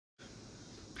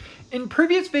In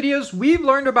previous videos, we've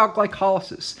learned about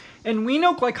glycolysis, and we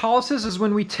know glycolysis is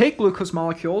when we take glucose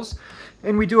molecules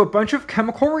and we do a bunch of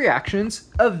chemical reactions,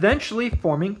 eventually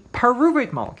forming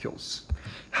pyruvate molecules.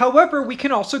 However, we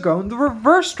can also go in the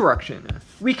reverse direction.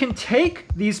 We can take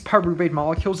these pyruvate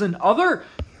molecules and other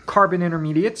carbon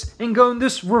intermediates and go in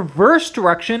this reverse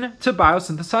direction to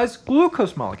biosynthesize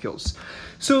glucose molecules.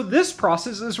 So this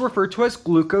process is referred to as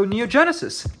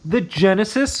gluconeogenesis, the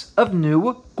genesis of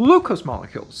new glucose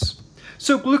molecules.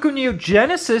 So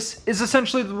gluconeogenesis is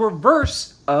essentially the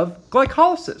reverse of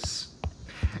glycolysis.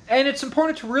 And it's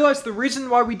important to realize the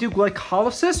reason why we do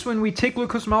glycolysis when we take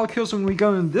glucose molecules and we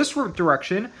go in this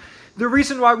direction, the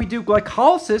reason why we do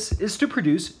glycolysis is to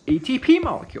produce ATP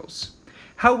molecules.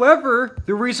 However,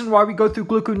 the reason why we go through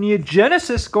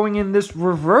gluconeogenesis going in this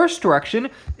reverse direction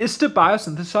is to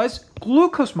biosynthesize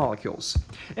glucose molecules.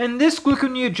 And this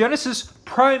gluconeogenesis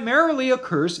primarily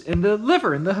occurs in the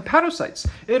liver, in the hepatocytes.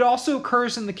 It also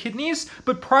occurs in the kidneys,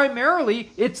 but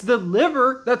primarily it's the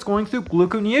liver that's going through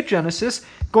gluconeogenesis,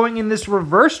 going in this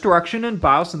reverse direction and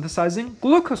biosynthesizing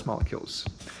glucose molecules.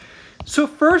 So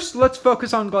first, let's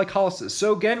focus on glycolysis.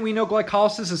 So again, we know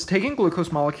glycolysis is taking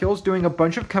glucose molecules, doing a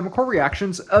bunch of chemical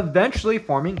reactions, eventually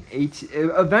forming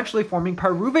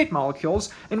pyruvate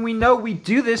molecules, and we know we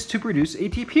do this to produce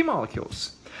ATP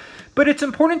molecules. But it's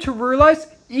important to realize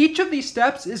each of these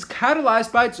steps is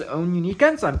catalyzed by its own unique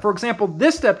enzyme. For example,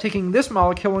 this step, taking this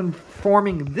molecule and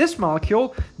forming this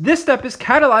molecule, this step is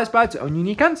catalyzed by its own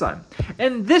unique enzyme.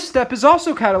 And this step is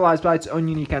also catalyzed by its own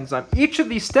unique enzyme. Each of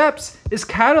these steps is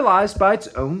catalyzed by its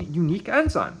own unique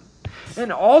enzyme.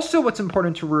 And also what's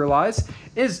important to realize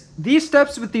is these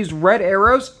steps with these red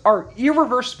arrows are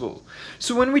irreversible.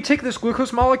 So when we take this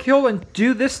glucose molecule and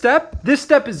do this step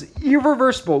is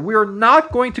irreversible. We are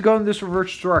not going to go in this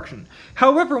reverse direction.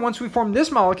 However, once we form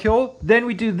this molecule, then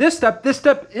we do this step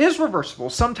is reversible.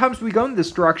 Sometimes we go in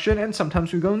this direction and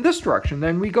sometimes we go in this direction.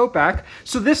 Then we go back,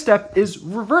 so this step is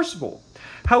reversible.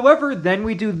 However, then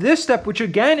we do this step, which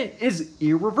again is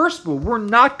irreversible. We're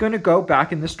not going to go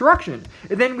back in this direction.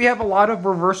 And then we have a lot of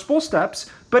reversible steps,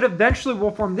 but eventually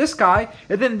we'll form this guy,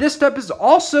 and then this step is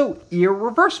also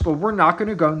irreversible. We're not going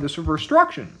to go in this reverse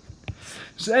direction.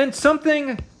 And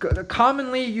something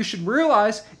commonly you should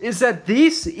realize is that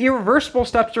these irreversible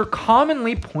steps are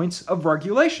commonly points of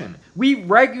regulation. We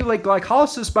regulate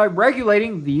glycolysis by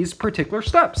regulating these particular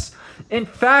steps. In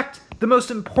fact, the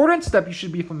most important step you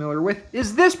should be familiar with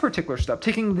is this particular step,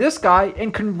 taking this guy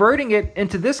and converting it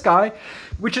into this guy,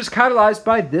 which is catalyzed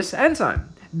by this enzyme.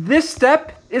 This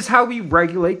step is how we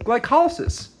regulate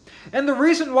glycolysis. And the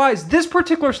reason why is this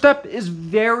particular step is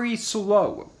very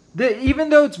slow. Even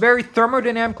though it's very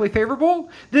thermodynamically favorable,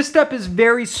 this step is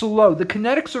very slow. The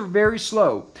kinetics are very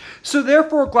slow. So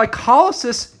therefore,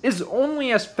 glycolysis is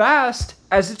only as fast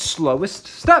as its slowest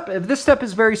step. If this step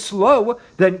is very slow,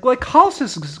 then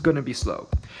glycolysis is going to be slow.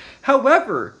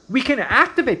 However, we can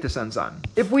activate this enzyme.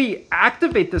 If we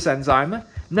activate this enzyme,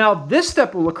 now this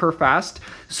step will occur fast,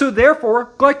 so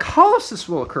therefore glycolysis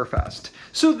will occur fast.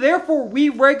 So therefore we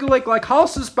regulate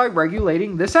glycolysis by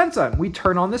regulating this enzyme. We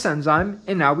turn on this enzyme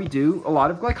and now we do a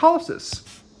lot of glycolysis.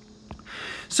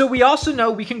 So we also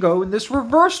know we can go in this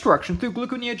reverse direction through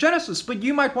gluconeogenesis, but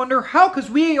you might wonder how,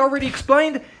 because we already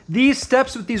explained these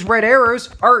steps with these red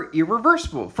arrows are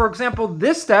irreversible. For example,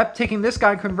 this step, taking this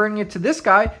guy and converting it to this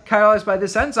guy, catalyzed by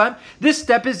this enzyme, this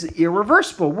step is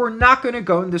irreversible. We're not going to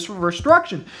go in this reverse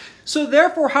direction. So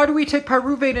therefore, how do we take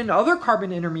pyruvate and other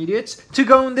carbon intermediates to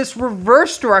go in this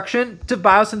reverse direction to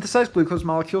biosynthesize glucose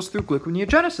molecules through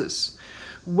gluconeogenesis?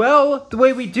 Well, the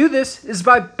way we do this is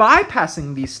by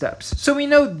bypassing these steps. So we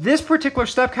know this particular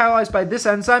step catalyzed by this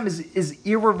enzyme is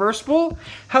irreversible.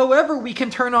 However, we can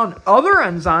turn on other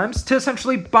enzymes to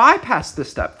essentially bypass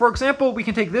this step. For example, we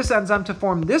can take this enzyme to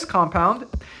form this compound,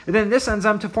 and then this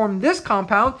enzyme to form this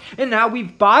compound, and now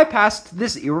we've bypassed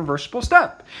this irreversible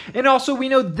step. And also we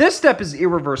know this step is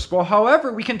irreversible.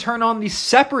 However, we can turn on these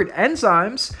separate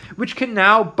enzymes, which can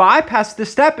now bypass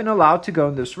this step and allow it to go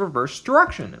in this reverse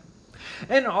direction.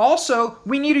 And also,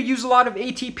 we need to use a lot of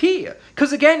ATP,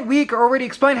 because again, we already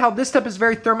explained how this step is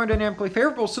very thermodynamically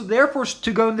favorable, so therefore,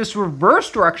 to go in this reverse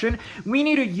direction, we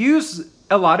need to use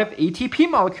a lot of ATP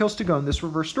molecules to go in this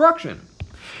reverse direction.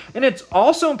 And it's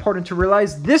also important to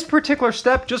realize this particular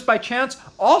step, just by chance,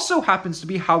 also happens to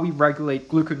be how we regulate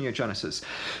gluconeogenesis.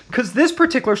 Because this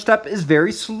particular step is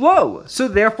very slow, so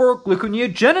therefore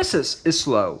gluconeogenesis is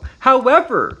slow.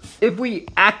 However, if we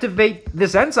activate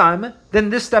this enzyme, then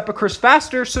this step occurs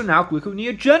faster, so now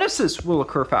gluconeogenesis will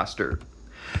occur faster.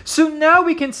 So now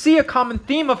we can see a common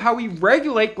theme of how we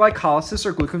regulate glycolysis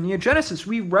or gluconeogenesis.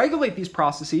 We regulate these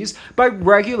processes by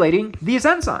regulating these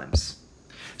enzymes.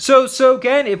 So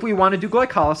again, if we want to do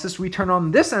glycolysis, we turn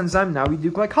on this enzyme, now we do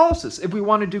glycolysis. If we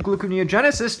want to do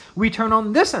gluconeogenesis, we turn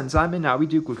on this enzyme, and now we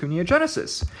do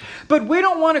gluconeogenesis. But we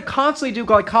don't want to constantly do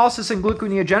glycolysis and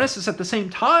gluconeogenesis at the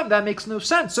same time. That makes no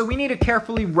sense. So we need to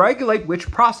carefully regulate which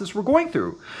process we're going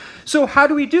through. So how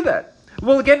do we do that?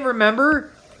 Well, again,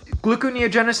 remember,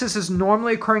 gluconeogenesis is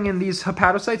normally occurring in these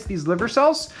hepatocytes, these liver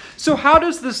cells. So how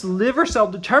does this liver cell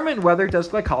determine whether it does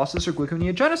glycolysis or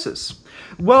gluconeogenesis?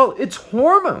 Well, it's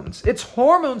hormones. It's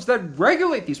hormones that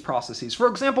regulate these processes. For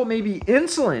example, maybe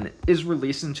insulin is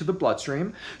released into the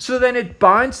bloodstream. So then it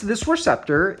binds to this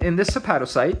receptor in this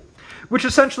hepatocyte, which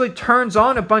essentially turns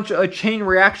on a chain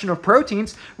reaction of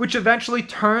proteins, which eventually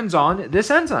turns on this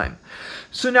enzyme.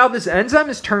 So now this enzyme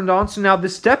is turned on, so now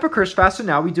this step occurs fast, so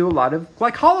now we do a lot of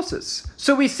glycolysis.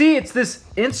 So we see it's this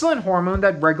insulin hormone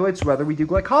that regulates whether we do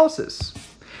glycolysis.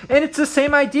 And it's the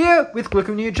same idea with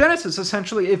gluconeogenesis.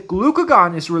 Essentially, if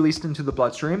glucagon is released into the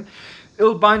bloodstream,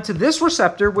 it'll bind to this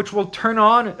receptor, which will turn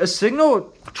on a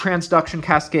signal transduction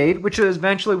cascade, which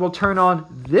eventually will turn on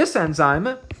this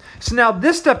enzyme. So now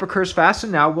this step occurs fast,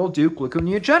 and now we'll do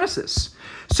gluconeogenesis.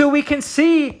 So we can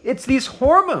see it's these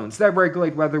hormones that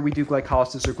regulate whether we do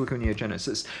glycolysis or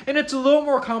gluconeogenesis. And it's a little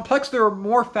more complex. There are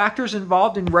more factors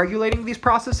involved in regulating these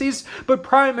processes, but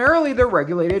primarily they're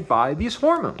regulated by these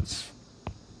hormones.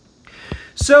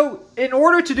 So in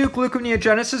order to do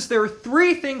gluconeogenesis, there are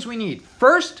three things we need.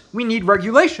 First, we need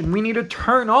regulation. We need to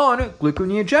turn on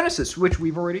gluconeogenesis, which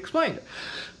we've already explained.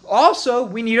 Also,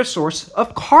 we need a source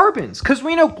of carbons, because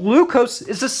we know glucose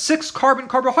is a 6-carbon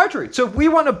carbohydrate. So if we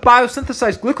want to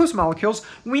biosynthesize glucose molecules,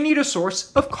 we need a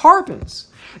source of carbons.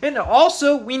 And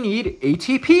also, we need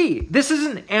ATP. This is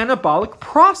an anabolic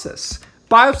process.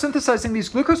 Biosynthesizing these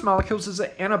glucose molecules is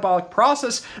an anabolic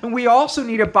process, and we also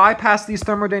need to bypass these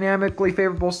thermodynamically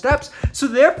favorable steps. So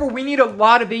therefore, we need a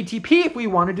lot of ATP if we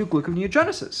want to do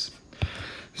gluconeogenesis.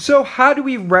 So how do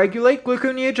we regulate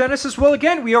gluconeogenesis? Well,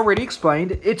 again, we already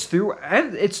explained it's through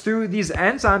these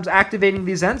enzymes, activating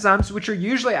these enzymes, which are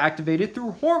usually activated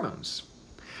through hormones.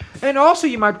 And also,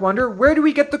 you might wonder, where do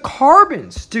we get the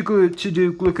carbons to do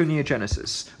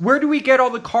gluconeogenesis? Where do we get all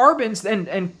the carbons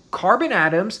and carbon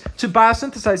atoms to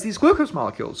biosynthesize these glucose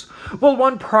molecules? Well,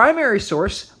 one primary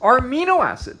source are amino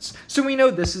acids. So we know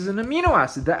this is an amino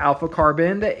acid, the alpha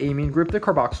carbon, the amine group, the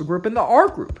carboxyl group, and the R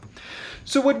group.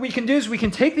 So what we can do is we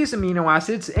can take these amino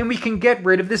acids and we can get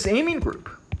rid of this amine group.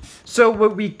 So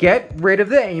what we get rid of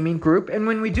the amine group, and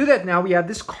when we do that, now we have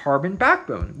this carbon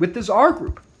backbone with this R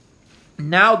group.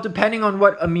 Now, depending on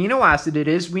what amino acid it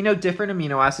is, we know different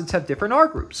amino acids have different R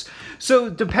groups. So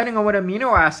depending on what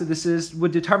amino acid this is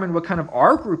would determine what kind of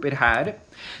R group it had.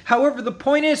 However, the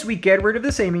point is we get rid of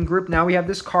this amine group. Now we have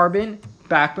this carbon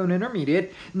backbone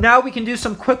intermediate. Now we can do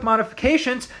some quick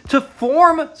modifications to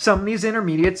form some of these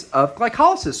intermediates of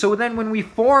glycolysis. So then when we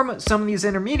form some of these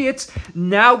intermediates,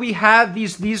 now we have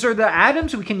these are the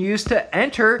atoms we can use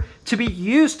to be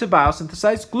used to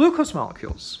biosynthesize glucose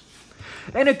molecules.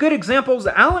 And a good example is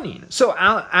alanine. So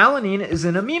alanine is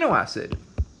an amino acid.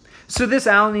 So this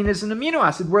alanine is an amino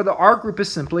acid where the R group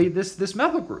is simply this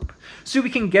methyl group. So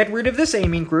we can get rid of this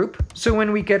amine group. So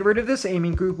when we get rid of this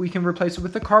amine group, we can replace it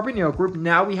with the carbonyl group.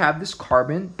 Now we have this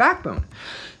carbon backbone.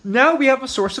 Now we have a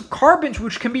source of carbons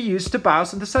which can be used to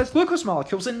biosynthesize glucose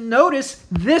molecules. And notice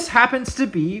this happens to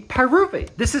be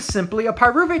pyruvate. This is simply a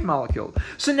pyruvate molecule.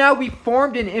 So now we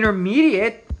formed an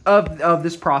intermediate of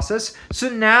this process. So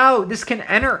now this can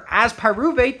enter as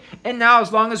pyruvate, and now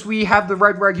as long as we have the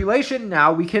right regulation,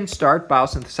 now we can start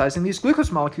biosynthesizing these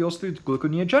glucose molecules through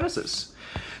gluconeogenesis.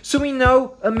 So we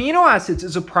know amino acids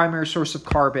is a primary source of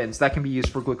carbons that can be used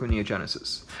for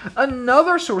gluconeogenesis.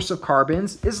 Another source of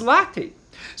carbons is lactate.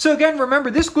 So again, remember,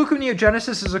 this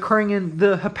gluconeogenesis is occurring in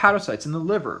the hepatocytes, in the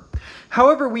liver.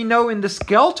 However, we know in the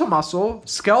skeletal muscle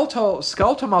is also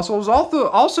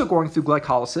going through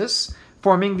glycolysis,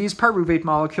 forming these pyruvate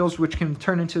molecules, which can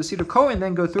turn into acetyl-CoA and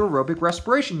then go through aerobic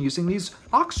respiration using these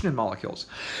oxygen molecules.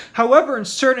 However, in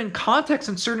certain contexts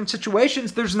and certain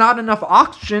situations, there's not enough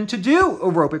oxygen to do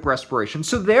aerobic respiration.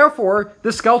 So therefore,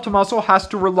 the skeletal muscle has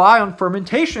to rely on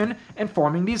fermentation and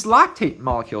forming these lactate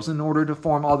molecules in order to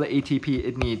form all the ATP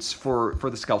it needs for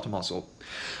the skeletal muscle.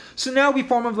 So now we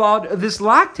form a lot of this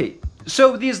lactate.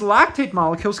 So these lactate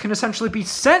molecules can essentially be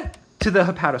sent to the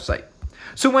hepatocyte.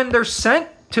 So when they're sent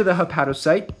to the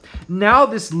hepatocyte, now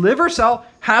this liver cell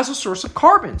has a source of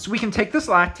carbons. We can take this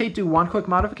lactate, do one quick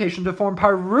modification to form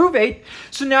pyruvate,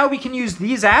 so now we can use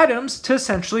these atoms to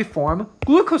essentially form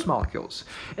glucose molecules.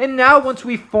 And now once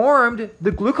we formed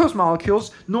the glucose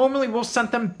molecules, normally we'll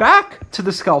send them back to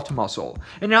the skeletal muscle.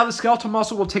 And now the skeletal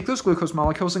muscle will take those glucose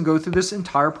molecules and go through this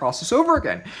entire process over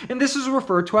again. And this is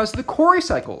referred to as the Quarry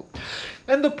Cycle.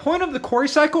 And the point of the Quarry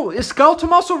Cycle is skeletal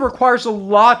muscle requires a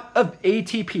lot of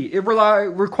ATP. It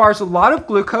requires a lot of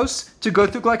glucose to go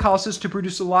through glycolysis to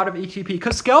produce a lot of ATP,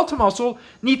 because skeletal muscle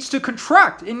needs to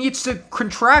contract. It needs to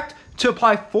contract to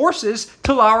apply forces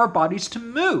to allow our bodies to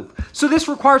move. So this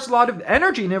requires a lot of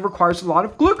energy, and it requires a lot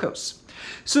of glucose.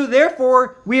 So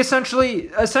therefore, we essentially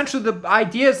the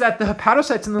idea is that the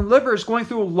hepatocytes in the liver is going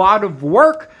through a lot of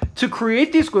work to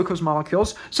create these glucose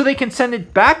molecules so they can send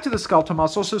it back to the skeletal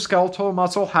muscle, so skeletal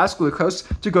muscle has glucose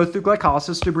to go through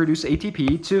glycolysis to produce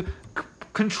ATP to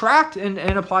contract and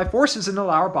apply forces and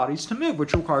allow our bodies to move,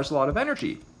 which requires a lot of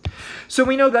energy. So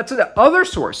we know that's the other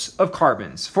source of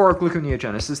carbons for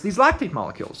gluconeogenesis, these lactate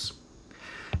molecules.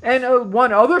 And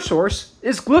one other source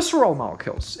is glycerol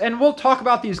molecules. And we'll talk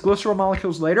about these glycerol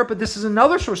molecules later, but this is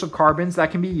another source of carbons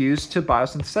that can be used to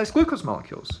biosynthesize glucose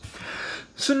molecules.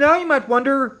 So now you might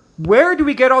wonder, where do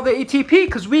we get all the ATP?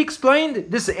 Because we explained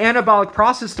this anabolic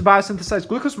process to biosynthesize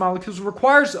glucose molecules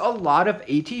requires a lot of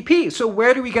ATP. So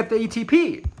where do we get the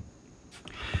ATP?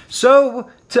 So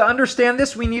to understand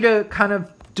this, we need to kind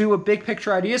of do a big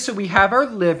picture idea. So we have our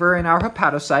liver and our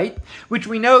hepatocyte, which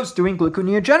we know is doing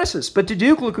gluconeogenesis. But to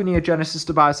do gluconeogenesis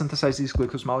to biosynthesize these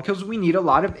glucose molecules, we need a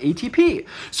lot of ATP.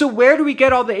 So where do we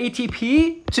get all the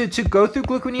ATP to go through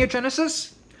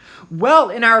gluconeogenesis? Well,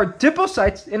 in our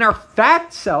adipocytes, in our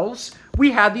fat cells,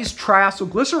 we have these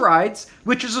triacylglycerides,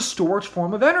 which is a storage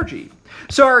form of energy.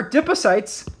 So our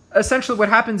adipocytes, essentially what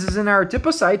happens is in our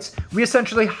adipocytes, we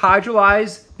essentially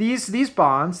hydrolyze these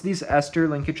bonds, these ester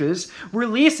linkages,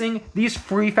 releasing these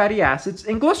free fatty acids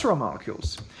and glycerol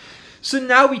molecules. So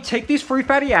now we take these free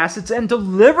fatty acids and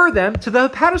deliver them to the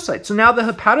hepatocyte. So now the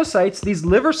hepatocytes, these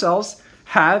liver cells,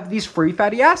 have these free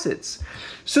fatty acids.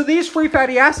 So these free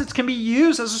fatty acids can be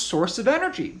used as a source of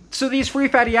energy. So these free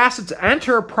fatty acids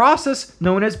enter a process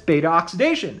known as beta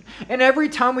oxidation. And every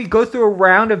time we go through a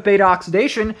round of beta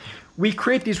oxidation, we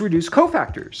create these reduced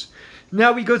cofactors.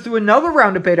 Now we go through another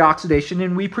round of beta oxidation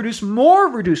and we produce more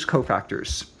reduced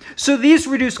cofactors. So these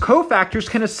reduced cofactors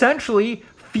can essentially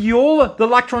fuel the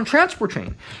electron transport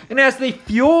chain. And as they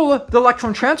fuel the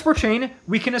electron transport chain,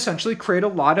 we can essentially create a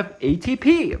lot of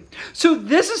ATP. So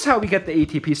this is how we get the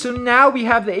ATP. So now we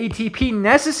have the ATP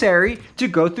necessary to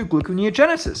go through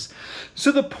gluconeogenesis.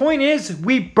 So the point is,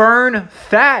 we burn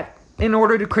fat in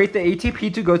order to create the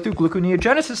ATP to go through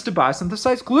gluconeogenesis to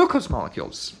biosynthesize glucose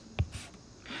molecules.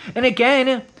 And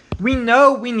again, we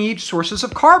know we need sources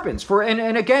of carbons.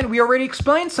 And again, we already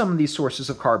explained some of these sources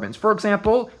of carbons. For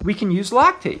example, we can use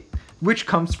lactate, which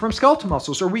comes from skeletal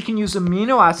muscles, or we can use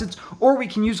amino acids, or we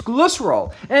can use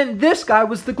glycerol. And this guy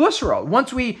was the glycerol.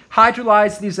 Once we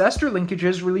hydrolyze these ester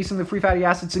linkages, releasing the free fatty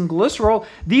acids in glycerol,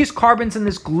 these carbons in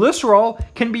this glycerol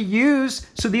can be used,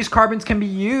 so these carbons can be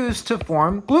used to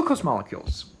form glucose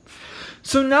molecules.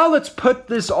 So now let's put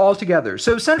this all together.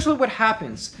 So essentially what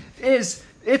happens is,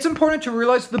 it's important to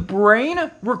realize the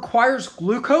brain requires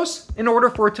glucose in order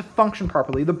for it to function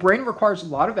properly. The brain requires a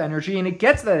lot of energy, and it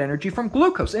gets that energy from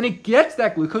glucose, and it gets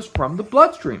that glucose from the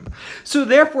bloodstream. So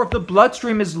therefore, if the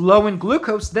bloodstream is low in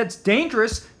glucose, that's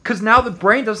dangerous because now the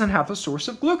brain doesn't have a source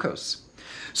of glucose.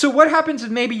 So what happens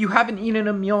if maybe you haven't eaten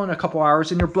a meal in a couple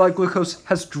hours and your blood glucose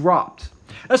has dropped?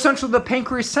 Essentially, the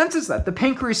pancreas senses that. The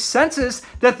pancreas senses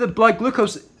that the blood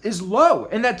glucose is low,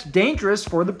 and that's dangerous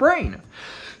for the brain.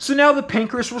 So now the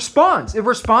pancreas responds. It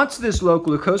responds to this low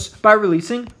glucose by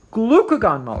releasing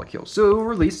glucagon molecules. So it will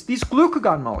release these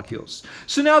glucagon molecules.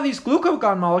 So now these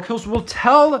glucagon molecules will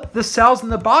tell the cells in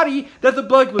the body that the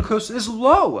blood glucose is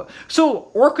low.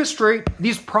 So orchestrate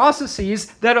these processes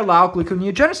that allow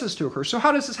gluconeogenesis to occur. So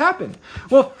how does this happen?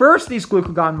 Well, first these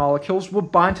glucagon molecules will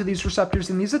bind to these receptors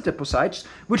in these adipocytes,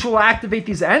 which will activate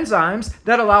these enzymes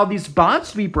that allow these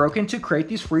bonds to be broken to create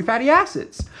these free fatty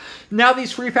acids. Now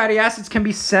these free fatty acids can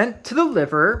be sent to the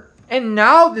liver, and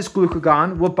now this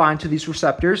glucagon will bind to these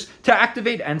receptors to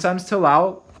activate enzymes to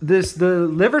allow the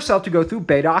liver cell to go through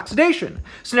beta oxidation.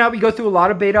 So now we go through a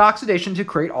lot of beta oxidation to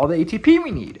create all the ATP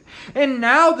we need. And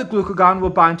now the glucagon will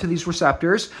bind to these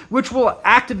receptors, which will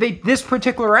activate this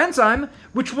particular enzyme,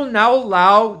 which will now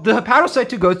allow the hepatocyte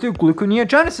to go through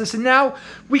gluconeogenesis. And now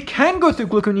we can go through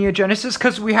gluconeogenesis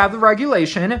because we have the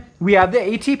regulation, we have the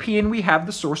ATP, and we have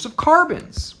the source of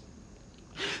carbons.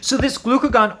 So this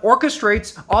glucagon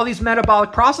orchestrates all these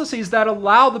metabolic processes that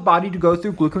allow the body to go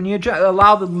through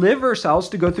allow the liver cells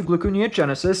to go through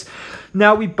gluconeogenesis.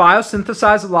 Now we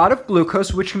biosynthesize a lot of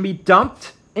glucose, which can be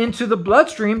dumped into the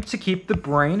bloodstream to keep the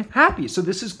brain happy. So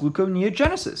this is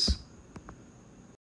gluconeogenesis.